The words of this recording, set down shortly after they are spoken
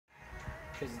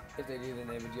Because if they do, then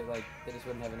they would get like they just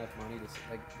wouldn't have enough money to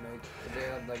like make. If they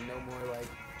had like no more like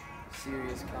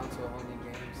serious console-only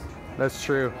games. That's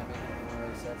true. They're not making more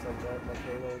like sets like that, like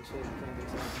Halo and shit. You can't make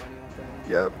so much money off that.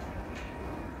 Yep.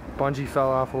 Bungie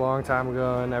fell off a long time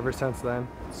ago, and ever since then,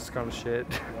 it's kind of shit.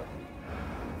 Yep.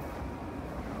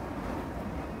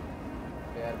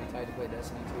 Yeah, it'd be tight to play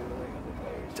Destiny 2 with like other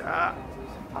players.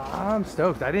 I'm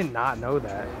stoked. I did not know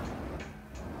that.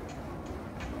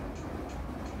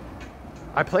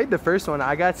 I played the first one.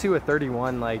 I got to a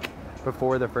 31 like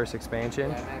before the first expansion.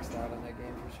 Yeah, I maxed out on that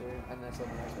game for sure. And that's on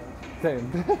the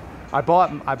Xbox. Same. I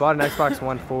bought an Xbox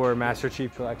One for Master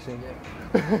Chief Collection.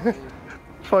 Yeah.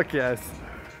 Fuck yes.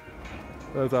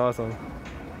 That's awesome. It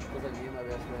was like me and my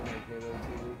best friend like Halo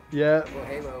 2. Yeah. Well,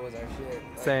 Halo was our shit.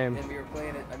 Like, Same. And we were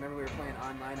playing it. I remember we were playing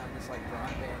online on this like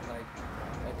broadband like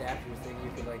adapter thing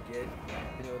you could like get.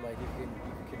 You know, like you could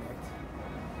connect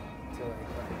to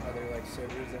like other like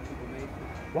servers that people make.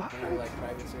 What? And they were like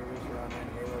private servers for online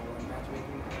Halo 1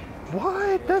 matchmaking.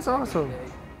 What? Yeah, That's back in the awesome. day.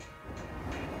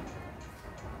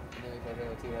 And then we played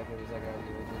Halo 2 like it was like our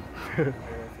religion.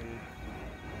 Halo 3.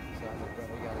 So I was like, bro,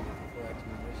 we gotta get the full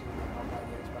expedition. I'll buy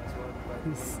the Xbox One.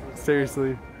 But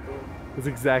Seriously. cool. That's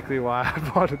exactly why I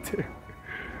bought it too.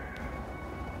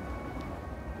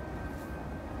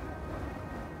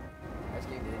 I just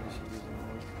can't get any shooters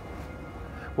anymore.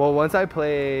 Well, once I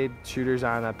played shooters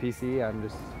on a PC,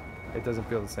 it doesn't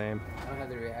feel the same. I don't have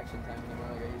the reaction time anymore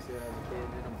like I used to as a kid,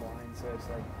 and I'm blind, so it's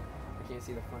like I can't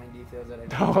see the fine details that I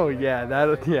do. Oh like,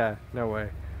 yeah, yeah, no way.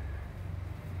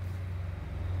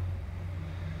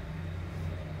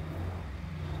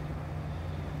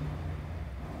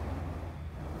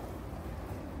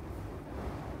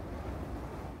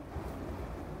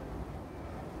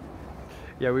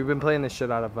 Yeah, we've been playing the shit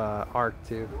out of Ark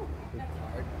too.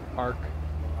 Ark.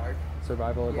 Ark.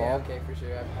 Survival Yeah, Evolved. okay, for sure.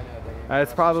 I know that game.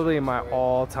 It's I probably watched the my story.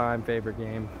 all-time favorite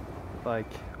game. Like,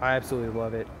 I absolutely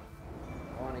love it.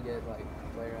 I want to get like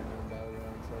player unknown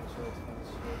Battlegrounds, so it's fun as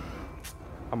shit.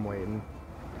 I'm waiting.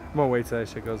 I'm gonna wait till that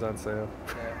shit goes on sale.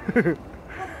 Yeah.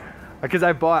 Because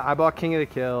I bought King of the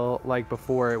Kill like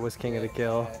before it was King of the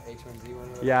Kill.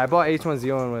 H1Z1. Yeah, I bought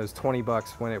H1Z1 when it was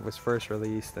 $20 when it was first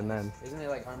released, and then Isn't it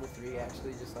like Arma 3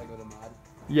 actually just like with a mod?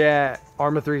 yeah,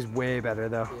 Arma 3 is way better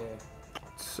though. Yeah.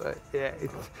 So, yeah,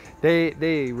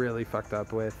 they really fucked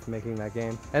up with making that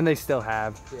game, and they still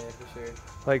have. Yeah, for sure.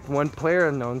 Like when Player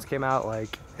Unknowns came out,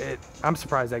 like I'm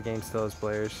surprised that game still has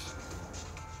players.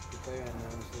 The player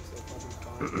unknown is so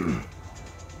fucking fun.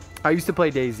 I used to play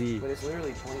DayZ. But it's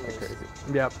literally pointless.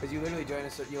 Yep. Because you literally join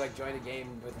a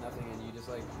game with nothing, and you just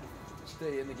like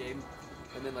stay in the game,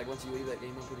 and then like once you leave that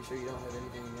game, I'm pretty sure you don't have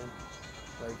anything again.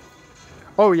 Like.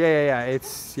 Oh yeah.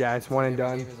 It's one and every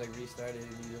done. game is like restarted,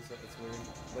 and you just it's weird,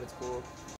 but it's cool.